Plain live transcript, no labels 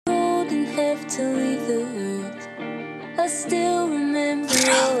to leave the earth, I still remember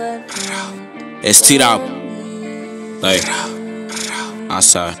all I've learned. It's T-Dog. Like, I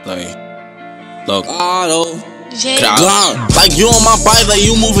said, like, look, Lotto. Like you on my body, like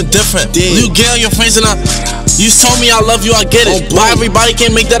you moving different. You get on your friends and you told me I love you, I get it. But everybody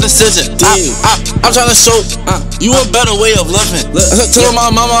can't make that decision. I'm trying to show you a better way of living. Told my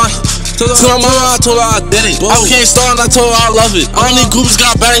mama, I told her I did it. I became star and I told her I love it. Only groups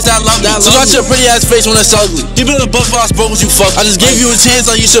got baddies that love me. So got your pretty ass face when it's ugly. Keep it in the butt for I spoke with you fuck. I just gave you a chance,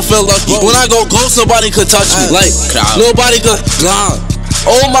 like you should feel lucky. When I go ghost, nobody could touch me. Like nobody could.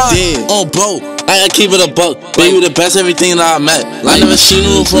 Oh my, oh bro, I keep it a buck. Baby, the best everything that I met. I never seen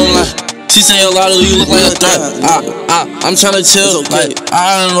you from like. She say a lot of you look like a threat. I'm trying to chill. Like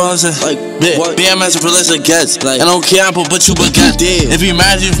I don't know what I'm saying. Like BMS is real as it gets. Like I don't care, but you baguette. If he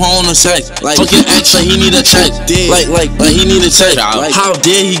mad, you phone on sex. Like fucking ex, like he need a check. Like he need a check. How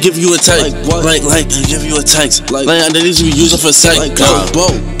dare he give you a text? Like give you a text. Like they need to be using for sex.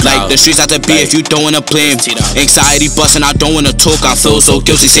 Like the streets have to be if you don't wanna play. Anxiety busting, I don't wanna talk. I feel so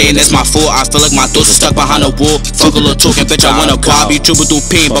guilty saying that's my fault. I feel like my thoughts are stuck behind a wall. Fuck a little talking, bitch. I wanna cry, be triple through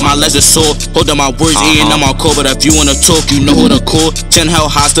pain, but my legs are sore. Holding my words, eating on my core. But if you wanna talk, you know who to call. 10 hell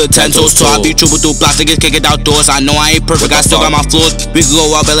highs to 10 toes. So I be triple through blocks, niggas kick it outdoors. I know I ain't perfect, I still got my flaws. We can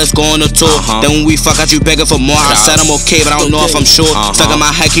go out, but let's go on a tour. Then when we fuck out, you begging for more. I said I'm okay, but I don't know if I'm sure. Stuck in my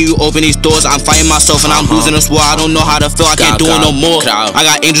head, can you open these doors? I'm fighting myself and I'm losing this war. I don't know how to feel, I can't do it no more. I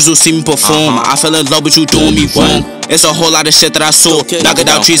got angels who see me perform. I feel in love with you doing me wrong. It's a whole lot of shit that I saw. Knocking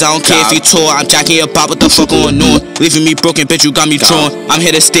down trees, I don't care if you tore. I'm jacking your pop, what the fuck going on? Leaving me broken, bitch, you got me drawn. I'm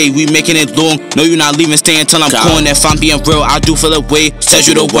here to stay, we making it long. No, you not leaving, stay until I'm gone. If I'm being real, I do feel away. Says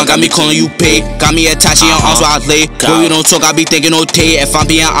you the one, got me calling you pay. Got me attached in your arms while I lay. When we don't talk, I be thinking no day. If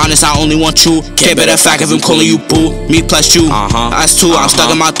I'm being honest, I only want you. Can't bet the fact if I'm calling you boo. Me plus you, that's two. I'm stuck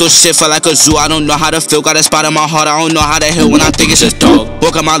in my thoughts, shit feel like a zoo. I don't know how to feel, got a spot in my heart. I don't know how to heal when I think it's just dog.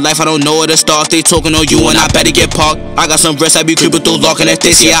 Walk in my life, I don't know where to start. They talking on you and I better get parked. I got some wrists, I be creeping through lock. And if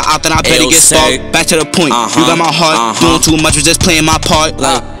they see I out, then I better get sparked. Back to the point, you got my heart. Doing too much, was just playing my part.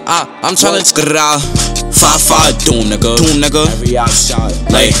 Like I'm trying to skr-out. 5-5, doom nigga. Every outshot,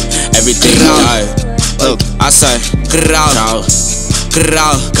 like everything right. Look, I say, grr-out.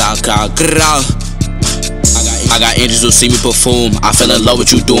 I got angels who see me perform. I fell in love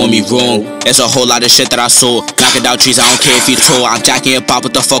with you doing me wrong. It's a whole lot of shit that I saw. Knocking down trees, I don't care if you tore. I'm jacking your pop,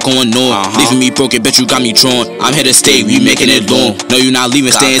 what the fuck going on? Leaving me broken, bitch, you got me drawn. I'm here to stay, we making it long. No, you not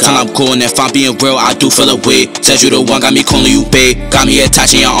leaving, stay until I'm gone. If I'm being real, I do feel away. Says you the one, got me calling you babe. Got me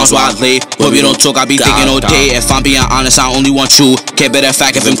attached in your arms while I lay. Hope you don't talk, I be thinking all day. If I'm being honest, I only want you. Can't bet the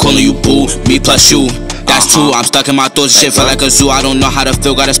fact if I'm calling you boo. Me plus you, that's two. I'm stuck in my thoughts, shit feel like a zoo. I don't know how to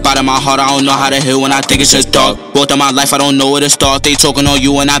feel, got a spot in my heart. I don't know how to heal when I think it's just dark. Both of my life, I don't know where to start. They talking on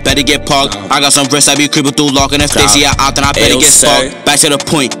you and I better get parked. I got some wrists, I be creeping through lock. And if they see I out, then I better get sparked. Back to the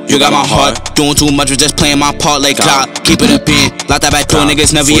point, you got my heart. Doing too much, was just playing my part like God. Keep it a pin, lock that back door,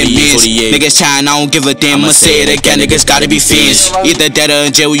 niggas never in mins. Niggas trying, I don't give a damn. I'ma say it again, niggas gotta be fans. Either dead or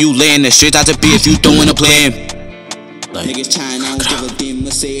in jail where you laying. The streets have to be if you don't wanna play him. Niggas trying, I don't give a damn.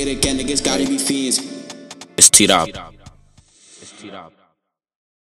 I'ma say it again, niggas gotta be fans. It's T-Dog.